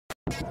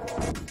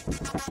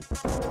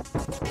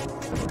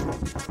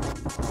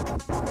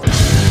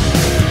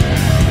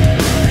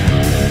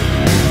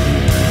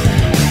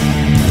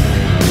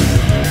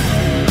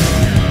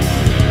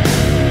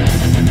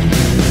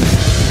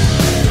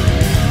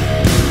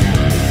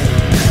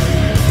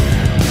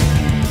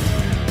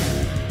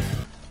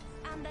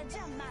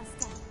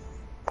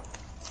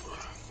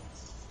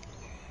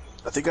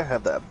I think I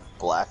have that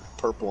black,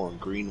 purple, and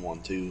green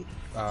one too.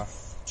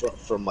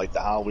 From like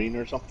the Halloween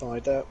or something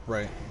like that.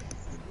 Right.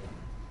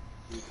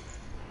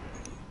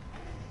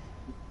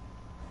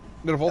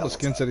 Out of all the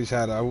skins that he's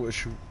had, I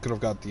wish we could have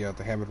got the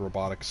Hammond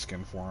Robotics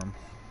skin for him.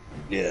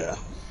 Yeah.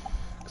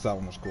 Because that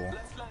one was cool.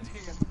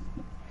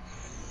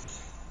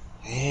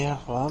 Yeah,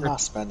 well, I'm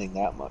not spending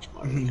that much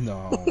money.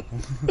 No.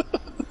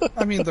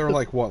 I mean, they're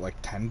like, what,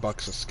 like $10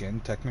 a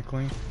skin,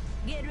 technically?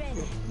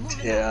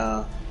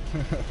 Yeah.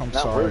 I'm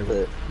not sorry. Worth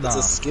it. It's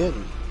a skin.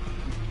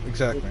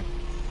 Exactly.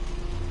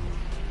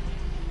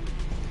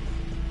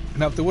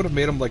 Now, if they would have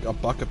made them like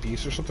 $1 a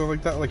piece or something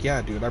like that, like,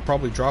 yeah, dude, I'd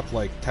probably drop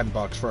like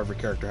 $10 for every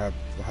character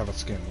have a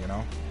skin, you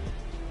know?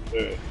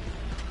 Yeah.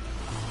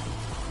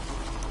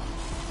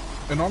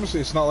 And honestly,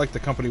 it's not like the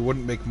company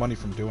wouldn't make money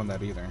from doing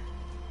that either.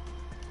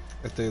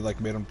 If they like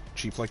made them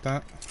cheap like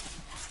that.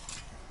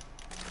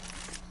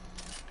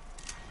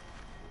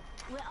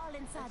 We're all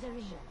inside the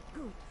ring.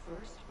 Good.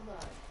 First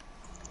blood.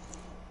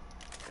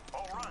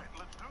 All right,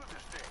 let's do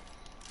this thing.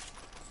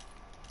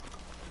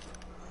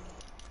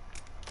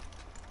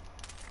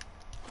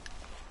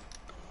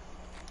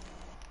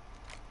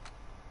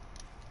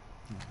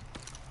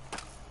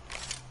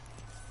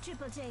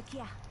 Triple take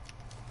here.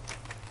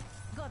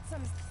 Got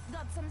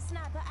some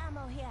sniper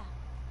ammo here.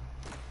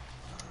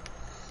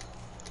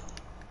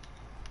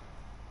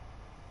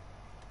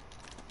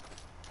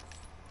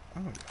 Oh,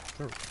 yeah,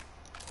 there we go.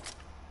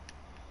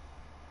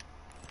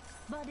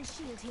 Body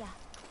shield here.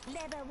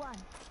 Level 1.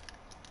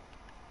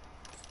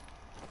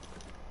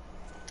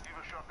 Give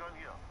a shotgun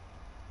here.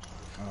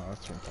 Oh,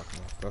 that's what I'm talking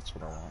about. That's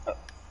what I want.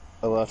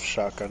 I left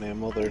shotgun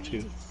ammo there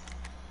too.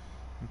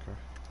 Okay.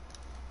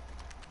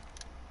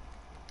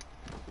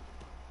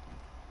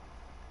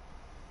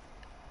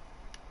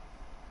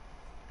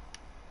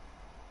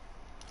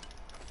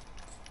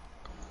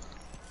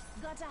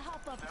 Gotta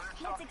hop up.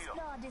 Let's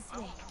explore this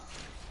way.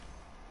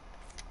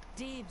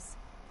 Deebs.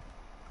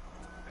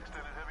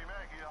 Extended heavy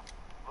mag here.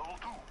 Level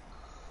 2.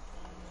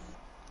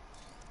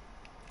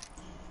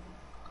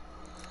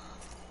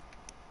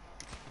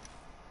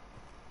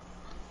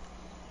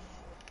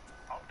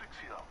 Optics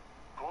here.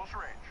 Close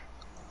range.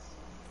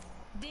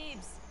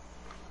 Deebs.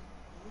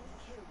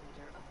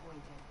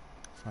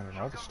 Finding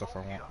all the stuff I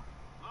want.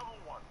 Level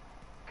 1.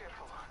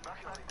 Careful.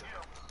 Backpack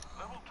here.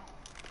 Level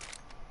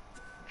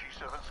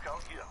 2. G7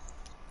 scout here.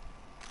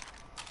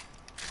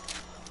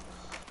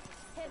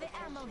 Heavy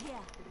ammo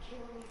here.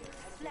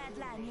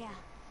 Flatline here.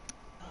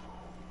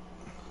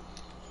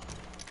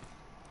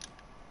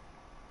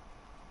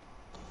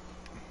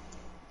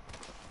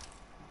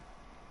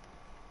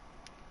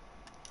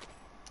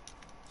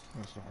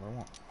 That's not what I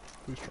want.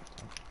 Please try that.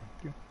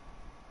 Thank you.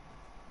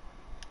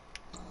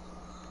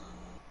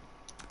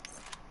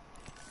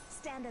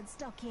 Standard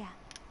stock here.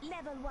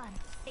 Level 1.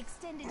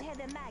 Extended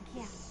heavy mag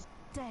here.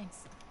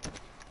 Thanks.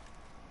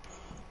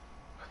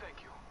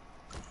 Thank you.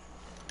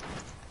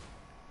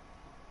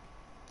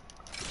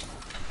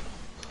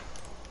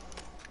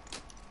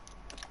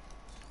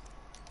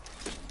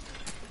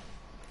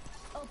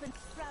 Open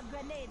frag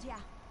grenade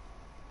here.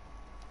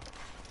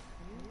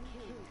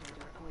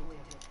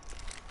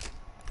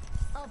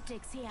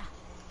 Optics here.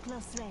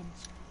 Close range.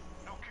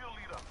 No kill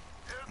leader.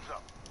 Heads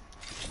up.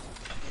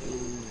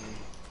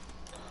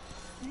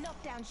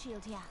 Knockdown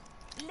shield here.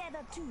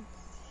 Level 2.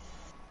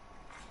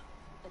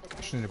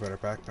 Just need a better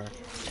backpack.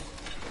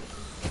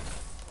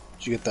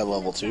 Did you get that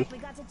level 2?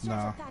 No,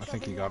 I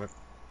think he got it.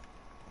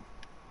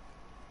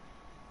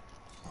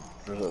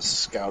 There's a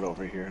scout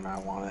over here and I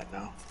want it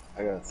now.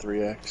 I got a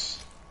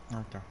 3X.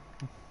 Okay.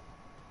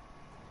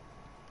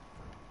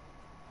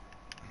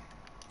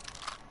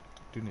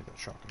 Do need that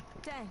shotgun.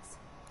 Thanks.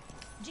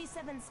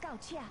 G7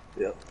 scout here.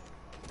 Yep.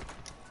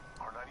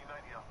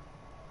 R99 here.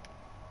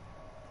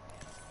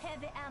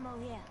 Heavy ammo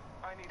here.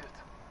 I need it.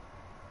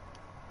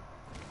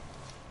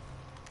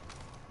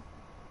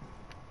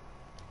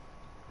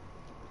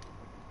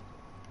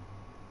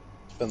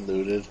 It's been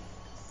looted.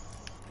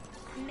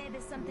 Maybe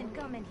something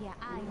coming here.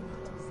 Eye on it.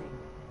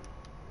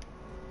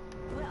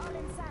 We're all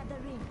inside the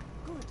ring.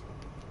 Good.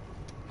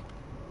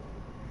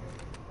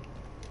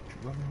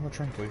 Let me know what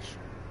train, please.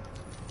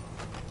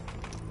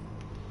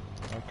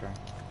 Okay.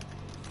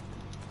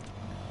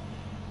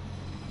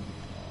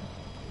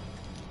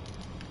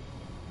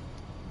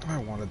 I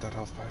wanted that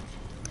health pack.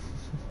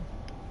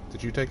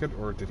 Did you take it,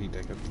 or did he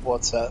take it?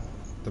 What's that?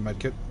 The med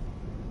kit?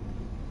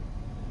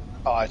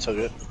 Oh, I took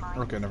it.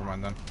 Okay, never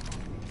mind then.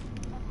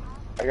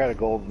 I got a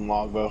golden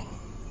longbow.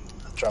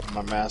 Dropping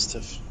my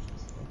mastiff.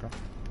 Okay.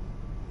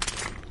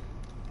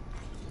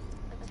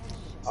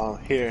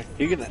 Here,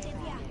 you can.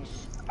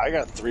 I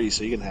got 3,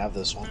 so you can have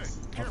this one.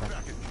 Okay.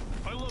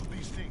 I love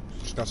these things.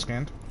 Just got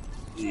scanned?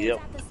 Shayde's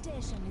at the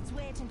station. It's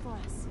waiting for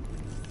us.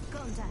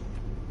 Contact.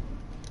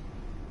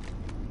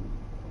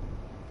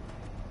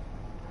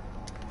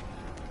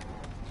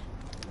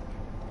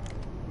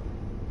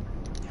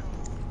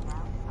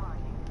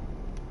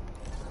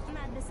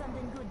 Might be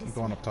something good I'm this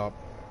going way. up top.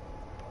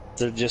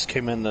 They just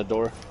came in the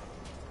door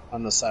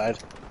on the side.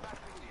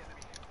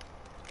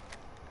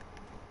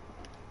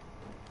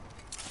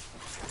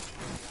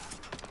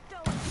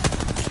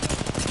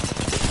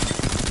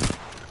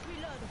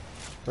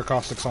 Their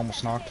caustic's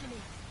almost knocked.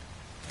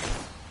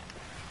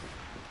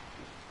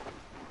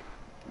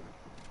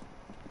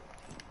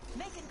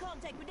 Making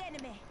contact with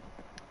enemy.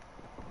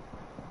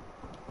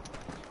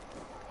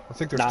 I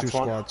think there's Knocked 2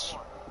 one. squads.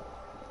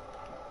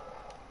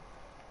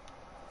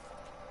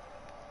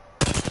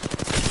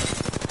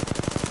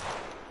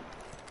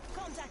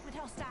 Contact with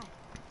hostile.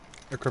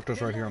 Their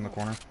crypto's right here on the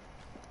corner.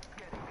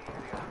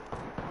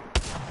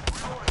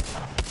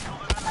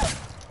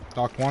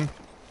 Docked 1.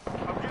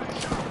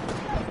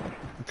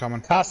 I'm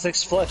coming.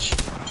 Caustic's flesh.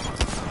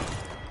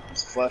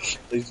 He's flesh.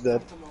 He's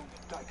dead.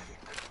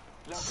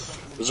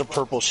 There's a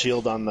purple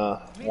shield on the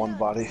one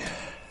body.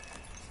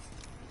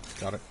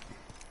 Got it.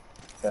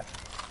 Okay.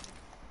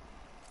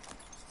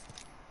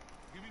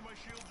 Give me my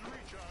shield to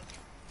recharge.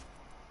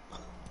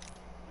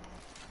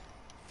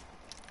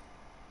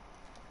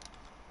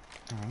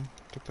 Oh,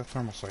 took that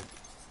thermal sight.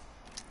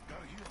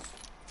 Gotta heal.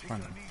 Take Fine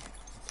what I then. need.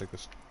 I'll take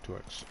this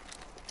 2x.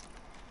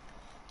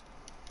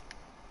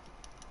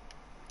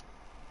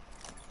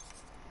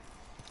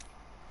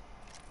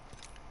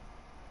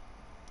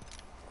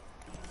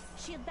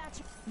 Shield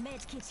battery.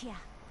 Med kit here.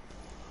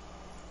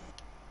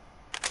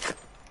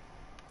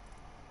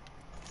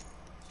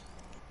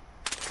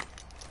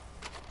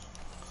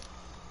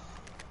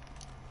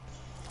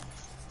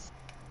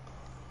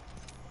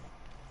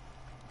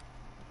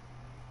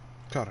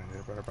 God, I need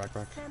a better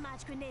backpack.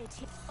 Thermite grenade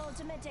here.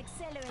 Ultimate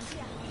accelerant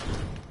here.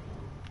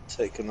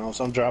 Taking those.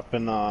 I'm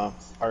dropping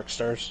arc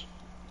stars.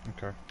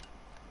 Okay.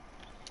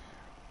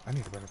 I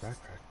need a better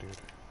backpack, dude.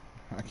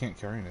 I can't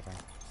carry anything.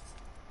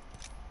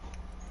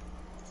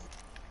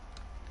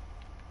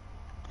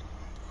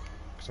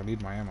 Because I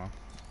need my ammo.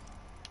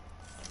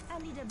 I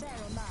need a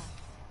barrel now.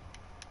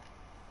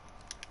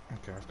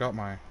 Okay, I've got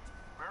my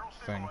Barrel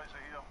thing. stabilizer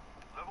here.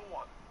 Level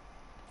 1.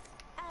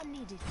 I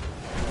need it.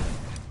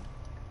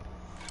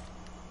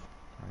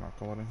 I'm not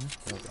going in here.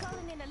 There we go.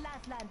 Calling in a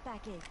lifeline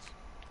package.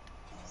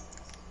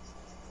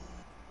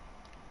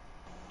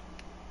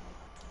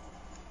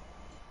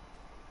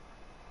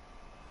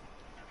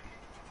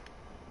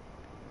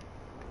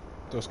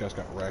 Those guys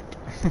got wrecked.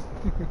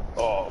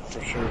 Oh,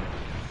 for sure.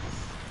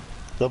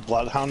 The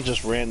bloodhound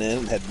just ran in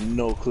and had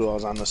no clue I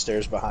was on the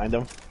stairs behind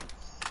him.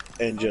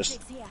 And just,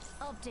 Optics here.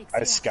 Optics I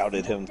here.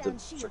 scouted him to Knockdown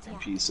shield freaking here.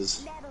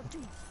 pieces. Level 2.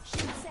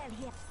 Shield cell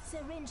here.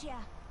 Syringe here.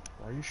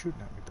 Why are you shooting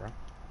at me, bro?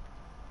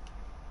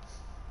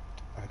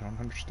 I don't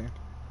understand.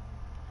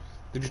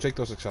 Did you take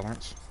those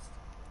accelerants?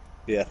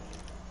 Yeah.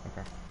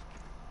 Okay.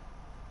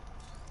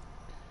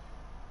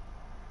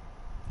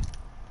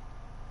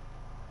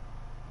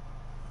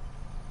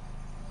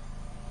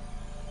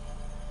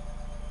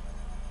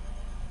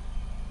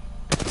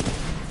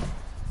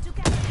 Took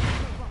out the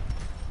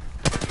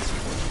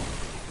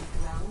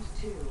Round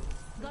 2.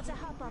 Got a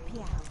hop up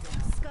here.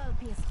 Skull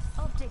pierce.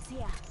 Optics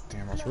here.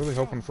 Damn, I was really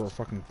hoping for a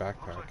fucking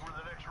backpack. Looks like we're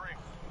in the next ring.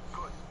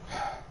 Good.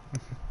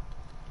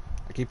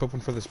 I keep hoping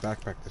for this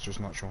backpack that's just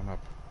not showing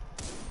up.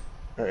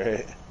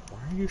 Alright. Why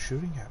are you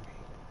shooting at me?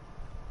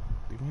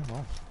 Leave me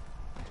alone.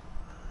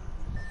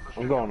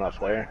 I'm going up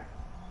there.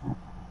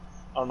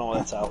 Oh no,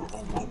 that's out.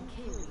 Never mind.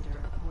 Kill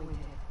leader appointed.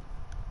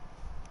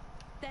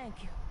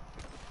 Thank you.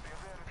 Be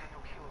aware of the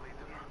new kill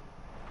leader.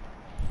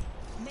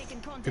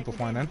 Making contact People with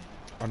flying in? enemy.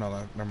 Oh no,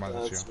 never mind,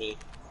 that's That's you. me.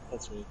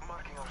 That's me.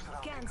 Marking our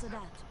surroundings. Cancel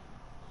that.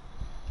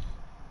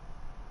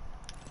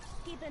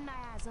 Keeping my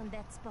eyes on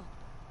that spot.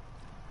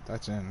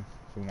 That's in,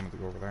 if we wanted to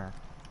go over there.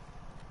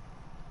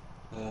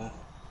 Yeah.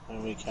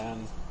 And we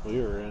can. We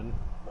were in.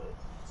 But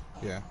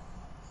Yeah.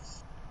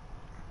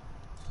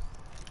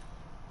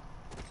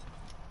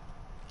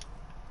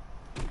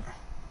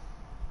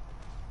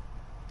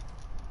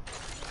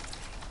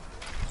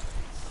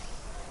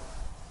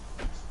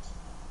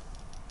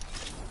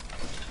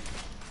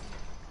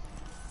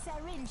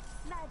 Syringe.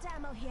 Light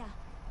ammo here.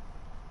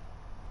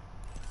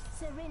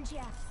 Syringe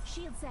here.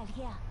 Shield cell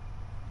here.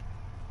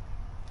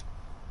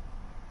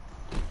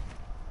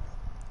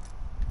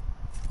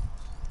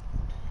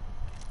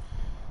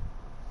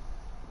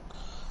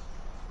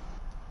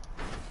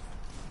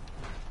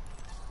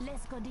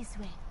 Let's go this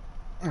way.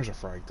 There's a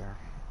frag there.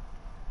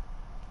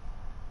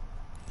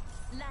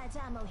 Light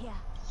ammo here.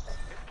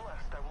 If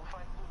blessed, I will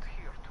find loot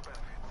here to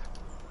benefit.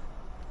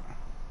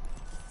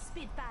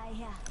 Spitfire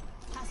here.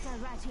 Hostile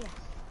right here.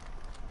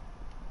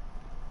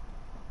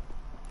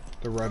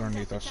 They're right Contact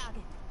underneath the us.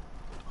 target.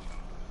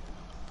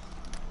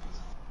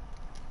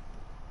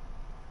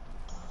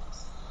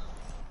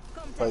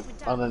 Contact like with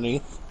target.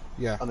 underneath.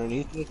 Yeah.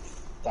 Underneath me.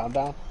 Down,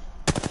 down.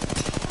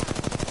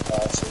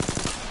 I see.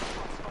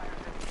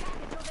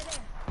 Target over there.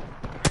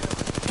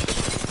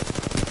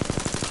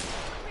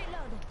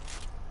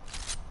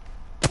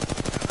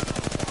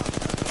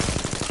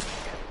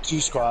 2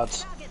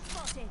 squads. Target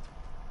spotted.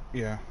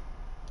 Yeah.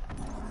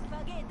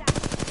 Forget that.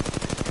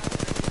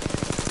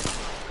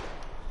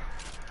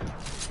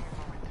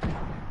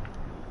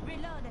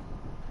 Reloaded.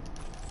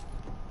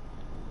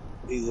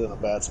 He's in a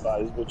bad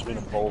spot. He's between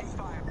them both.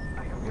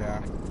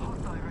 Yeah.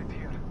 Hostile right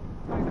here.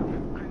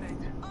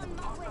 Grenade. On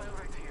my way. Hostile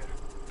right here.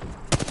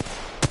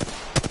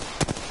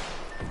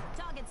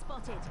 Target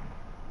spotted.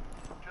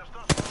 Just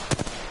us.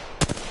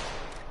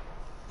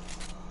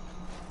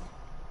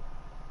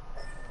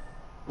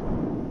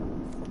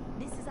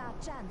 This is our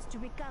chance to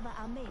recover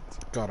our mate.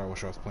 God, I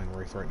wish I was playing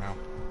Wraith right now.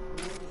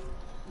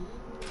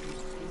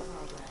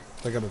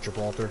 They got a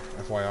Gibraltar,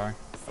 FYI.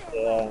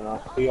 Yeah,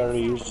 no. He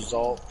already used his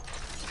ult.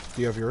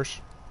 Do you have yours?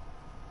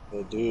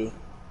 They do.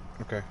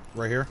 Okay,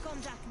 right here.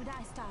 Contact with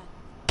hostile.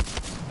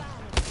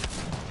 Violent.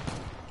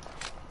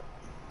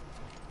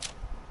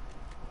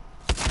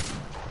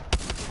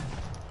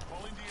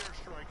 Calling the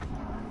airstrike.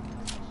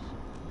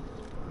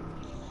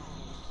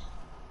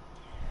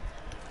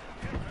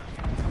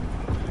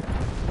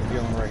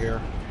 Healing right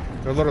here.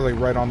 They're literally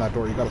right on that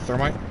door. You got a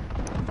thermite?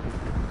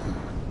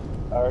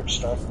 Arc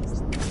star.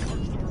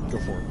 Go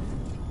for it.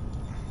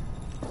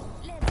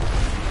 Let's go. This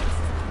is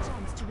our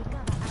chance to recover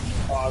our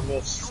mate. Oh, I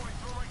missed. Throw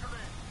my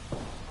grenade.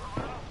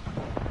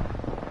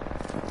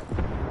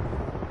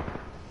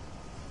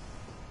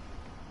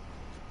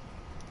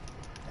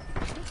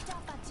 Picked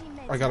up our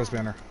teammates. I got his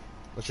banner.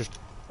 Let's just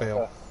bail.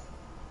 Okay.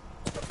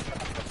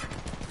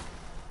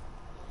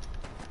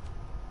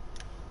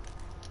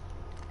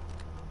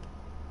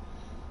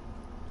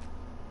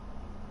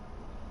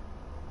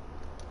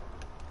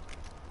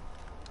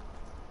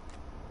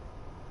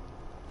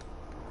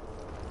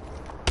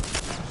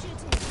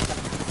 Shooting.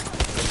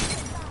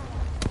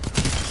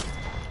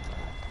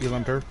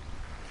 Elim turd.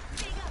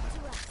 Big up to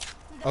us.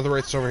 Other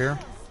Wraiths over here.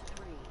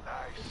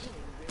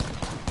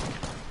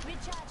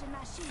 Recharging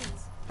my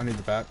shields. I need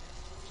the bat.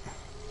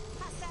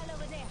 Hostile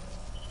over there.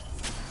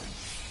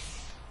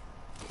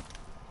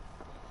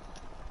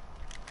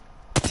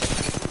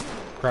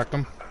 Cracked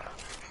him.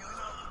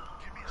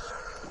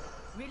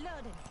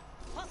 Reloading.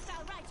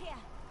 Hostile right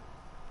here.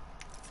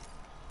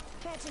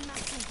 Catching my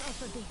teeth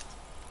off a bit.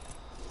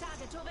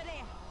 Target over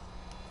there.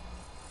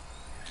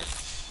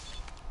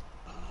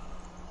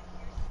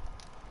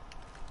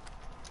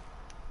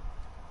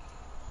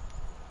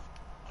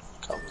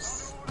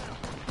 Comes.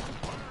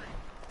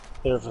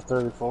 Here for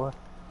 34.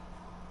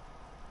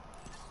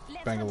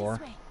 Let's Bangalore.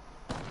 go this way.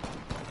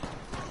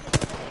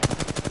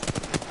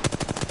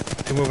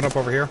 You moving up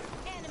over here?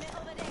 Enemy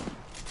over there.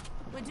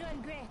 We're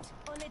doing great.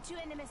 Only 2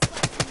 enemy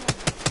squads remaining.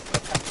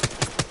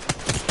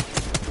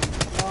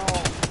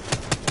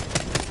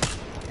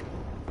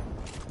 Listen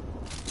up,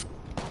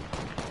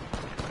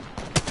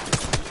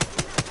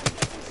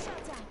 I'm getting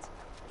shot at.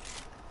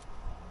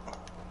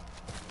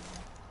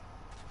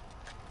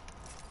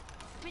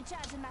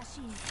 Recharging my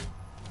shield.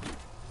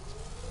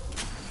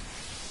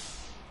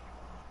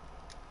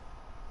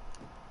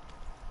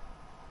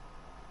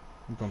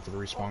 I'm going for the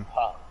respawn.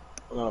 Pop.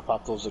 I'm gonna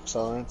pop those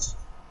accelerants.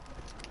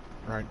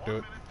 Right, do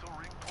it. Till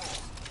ring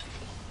close.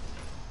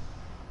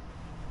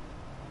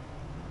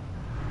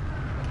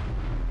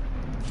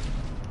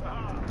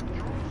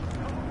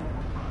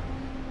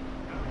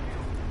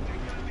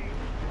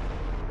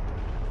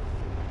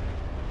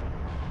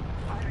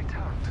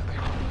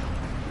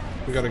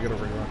 We gotta get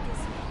over here.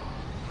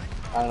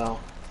 I know.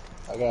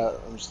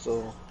 I'm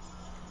still.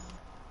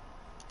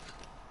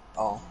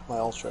 Oh, my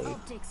ult's ready.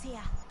 Optics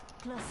here.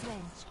 Close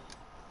range.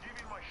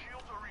 Giving my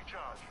shields a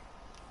recharge.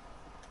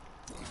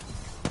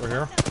 We're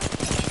here.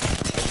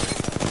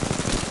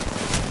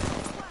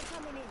 Squad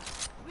coming in.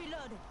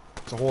 Reloading.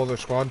 It's a whole other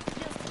squad.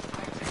 Taking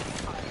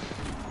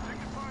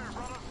fire,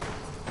 brother.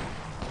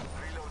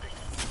 Reloading.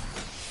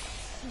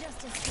 Just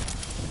a second.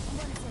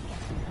 1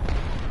 second.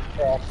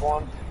 Cracked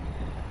one.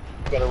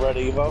 Got a red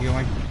Evo.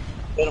 Healing.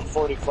 Hit him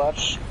 40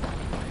 flesh.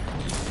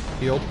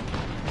 Healed.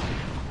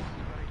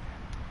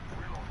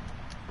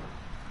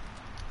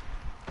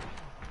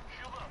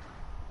 Shield up.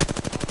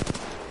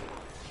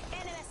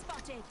 Enemy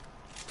spotted.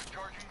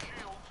 Charging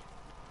shields.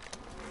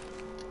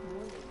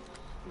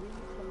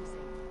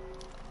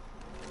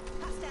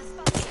 Hostile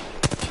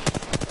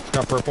spotted.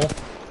 Got purple.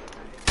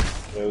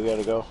 Yeah, we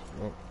gotta go.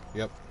 Oh,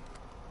 yep.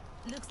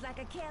 Looks like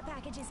a care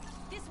package is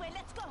this way.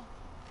 Let's go.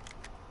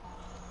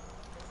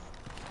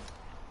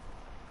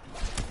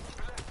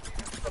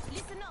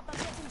 Listen up, I'm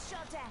getting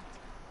shot at.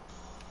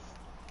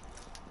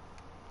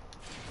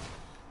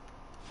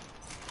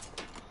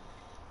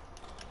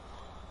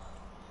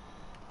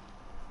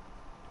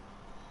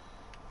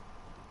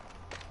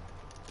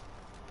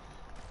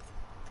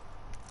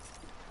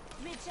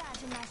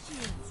 Recharging my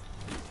shields.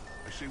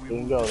 I say we We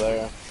can go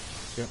there.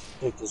 Yep.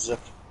 Take the zip.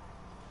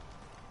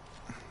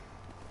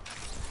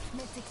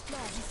 Let's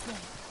explore this way.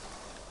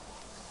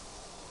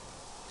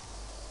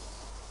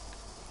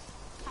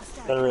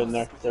 Hostile They're in close.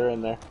 there. They're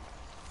in there.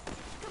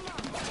 Come on,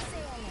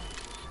 say hello.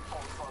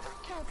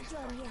 Health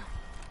drone here.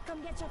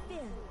 Come get your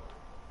fill.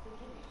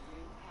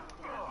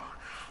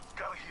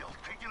 Gotta heal.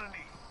 Taking a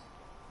knee.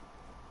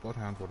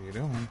 Bloodhound, what are you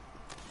doing?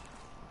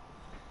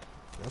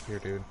 Get up here,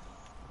 dude.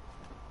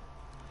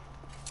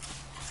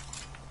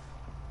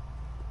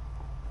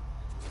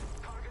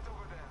 Target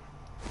over there.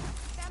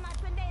 Thermite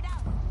grenade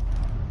out.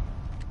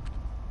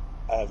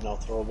 I have no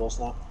throwables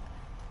now.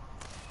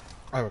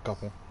 I have a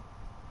couple.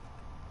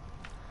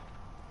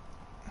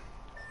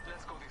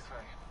 Let's go this way.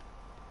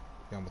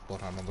 Yeah, I'm with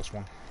Bloodhound on this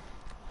one.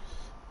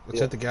 Let's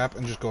Yeah. hit the gap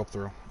and just go up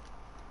through.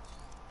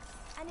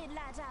 I need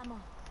light ammo.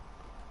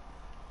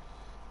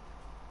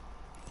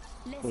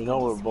 Let's We go know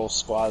where this way. both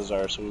squads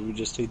are, so we would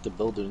just take the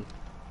building.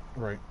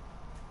 Right.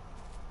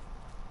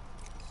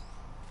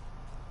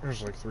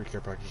 There's like 3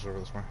 care packages over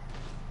this way.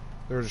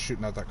 They were just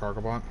shooting at that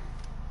cargo bot.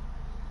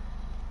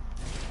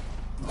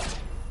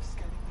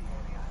 Scanning the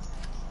area.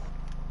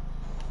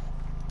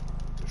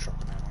 Do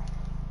shotgun ammo.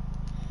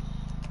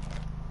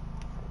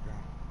 There we go.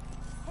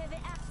 Heavy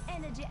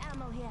energy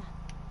ammo here.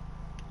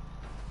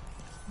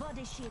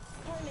 Body sheet,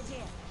 helmet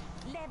here.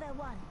 Level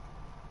 1.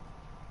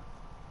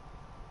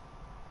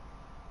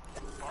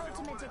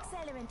 Ultimate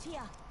accelerant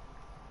here.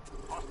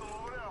 Hostile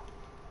over there.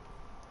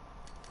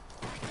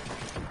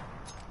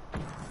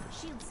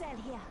 Shield cell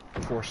here.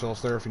 4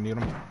 cells there if you need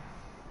them. I'm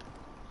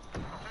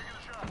taking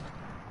a shot.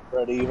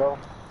 Ready, Evo?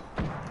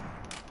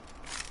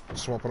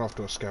 Swap it off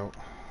to a scout.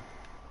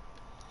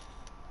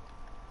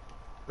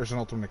 There's an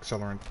ultimate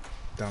accelerant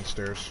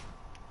downstairs.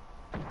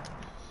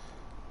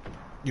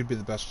 You'd be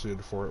the best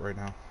suited for it right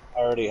now. I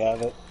already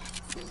have it.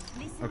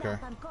 Listen Okay.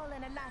 up, I'm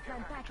calling a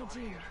lifeline package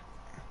in.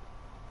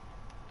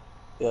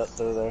 Yep,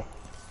 they're there.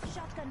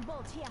 Shotgun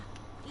bolt here.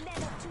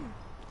 Level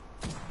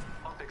 2.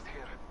 Optics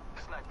here.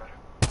 Sniper.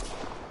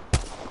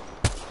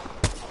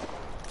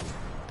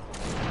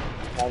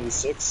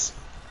 96.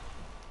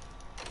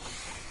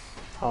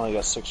 I only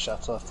got 6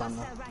 shots left on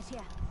them. Hostile right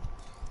here.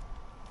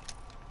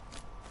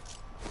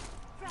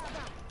 Frog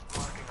up.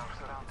 Marking our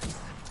surroundings.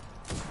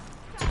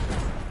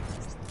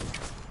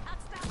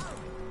 Hostile out.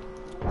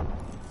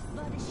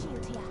 Body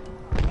shield here.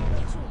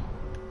 Level 3.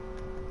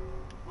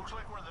 Looks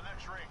like we're in the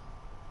next ring.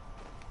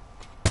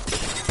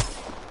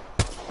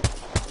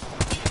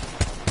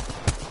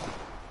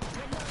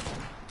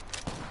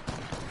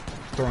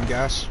 Throwing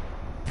gas.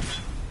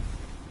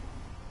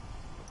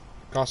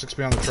 Caustic's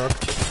behind the truck.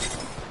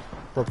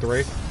 Broke the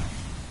Wraith.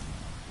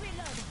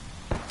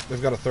 Reloading.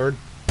 They've got a third.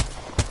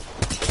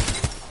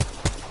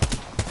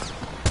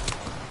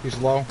 He's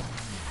low.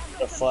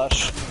 The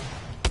flash.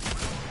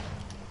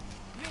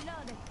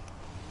 Reloading.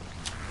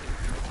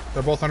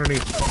 They're both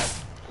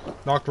underneath.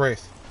 Knocked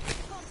Wraith.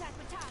 Contact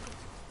with target.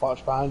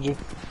 Flash behind you.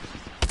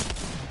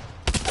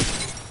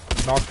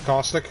 Knocked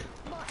Caustic.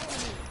 More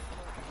enemy.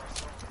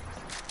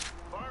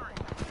 Firing.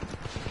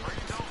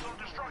 Bringing down some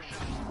destruction.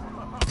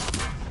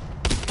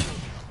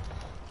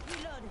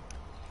 Reloading.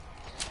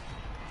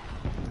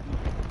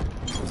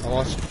 I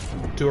lost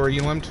 2 are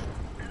elimed.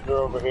 They're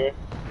over here.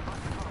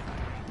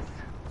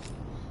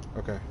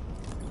 Okay.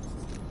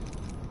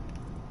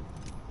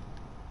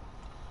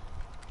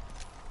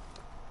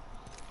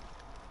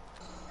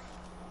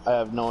 I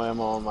have no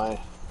ammo on my.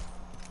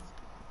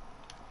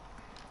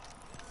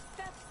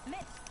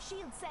 Met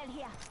shield cell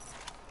here.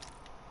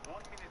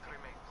 1 minute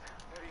remains.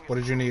 The ring is What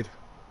did you need?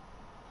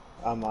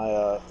 On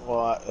my,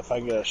 if I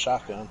get a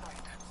shotgun.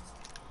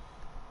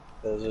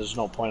 There's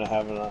no point of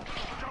having a.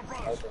 Jump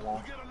rush. Sniper now.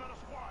 We'll get another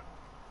squad.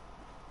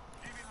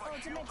 Giving my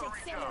shield Ultimate a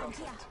accelerant recharge.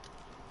 here.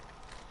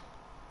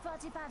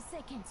 45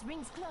 seconds.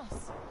 Rings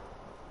close.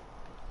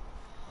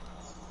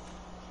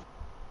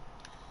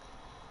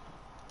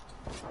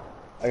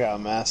 I got a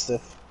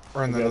Mastiff.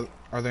 Are in Okay. the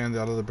Are they in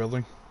the other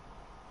building?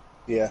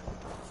 Yeah.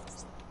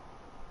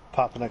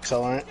 Pop an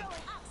accelerant. Throwing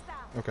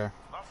hostile. Okay.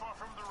 Not far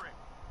from the ring.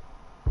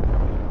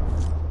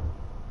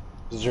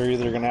 Because you're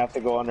either gonna have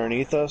to go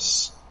underneath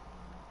us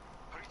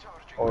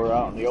Recharging. or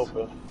out in the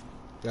open.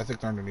 Yeah, I think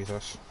they're underneath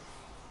us.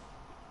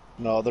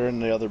 No, they're in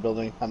the other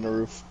building on the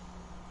roof.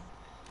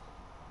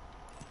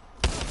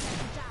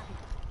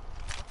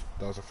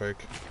 That was a fake.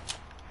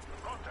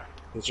 Contact.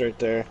 He's right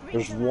there.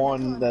 There's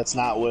one that's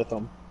not with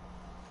him.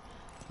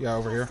 Yeah,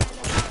 over here.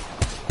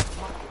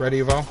 Ready,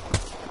 Evo?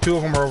 2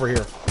 of them are over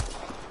here.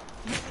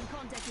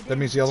 That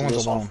means the other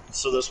one's alone.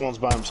 So this one's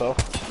by himself.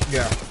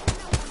 Yeah.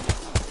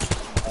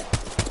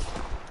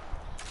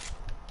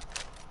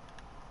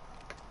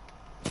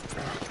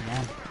 Come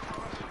on.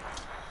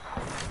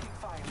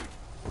 Fire.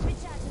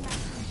 Recharging my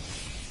shield.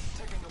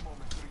 Taking a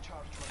moment to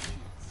recharge my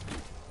shields.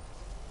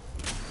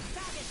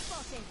 Target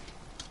spotted.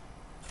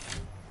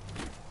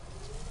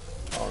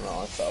 Oh no,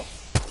 I fell.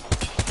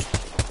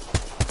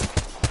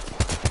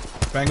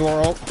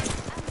 Bangalore ult.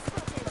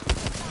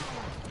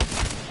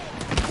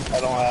 I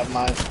don't have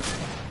mine.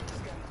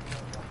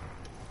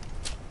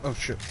 Oh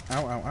shit.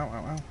 Ow, ow, ow,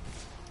 ow, ow.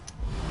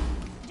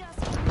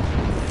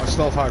 Just I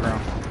still have high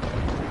ground.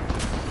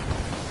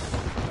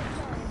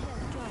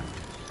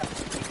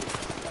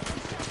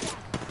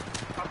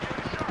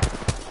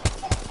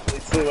 He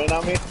flew in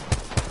on me.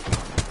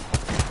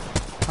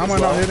 How am I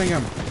He's not low. hitting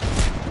him?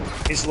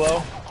 He's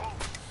low.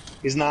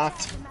 He's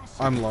knocked.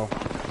 I'm low.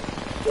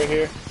 Right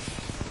here.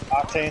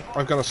 Octane.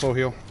 I've got a slow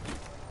heal.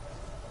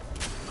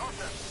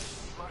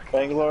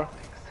 Bangalore.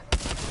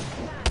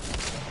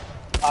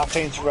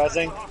 Octane's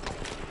rezzing.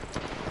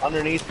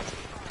 Underneath.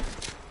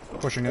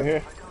 Pushing Right it.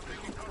 here.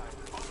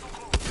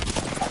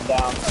 I'm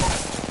down.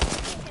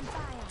 Taking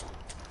fire.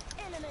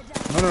 Enemy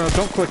down. No,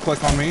 don't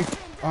click on me.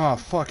 Oh,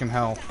 fucking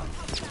hell.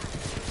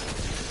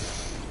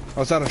 I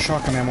was out of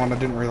shotgun ammo and I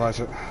didn't realize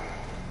it.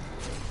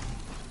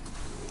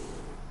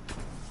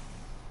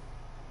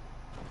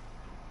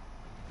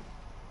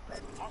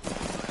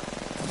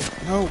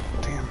 No,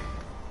 damn.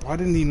 Why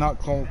didn't he not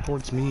call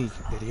towards me,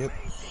 idiot?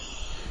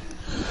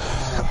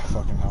 Ah,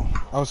 fucking hell.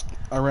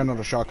 I ran out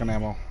of shotgun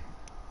ammo.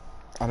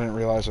 I didn't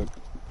realize it.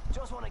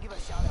 Just want to give a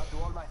shout out to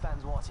all my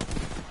fans watching.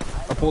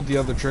 I pulled the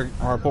other trigger,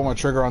 or I pulled my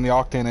trigger on the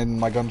Octane and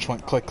my gun just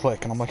went click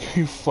click, and I'm like, are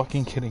you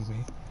fucking kidding me?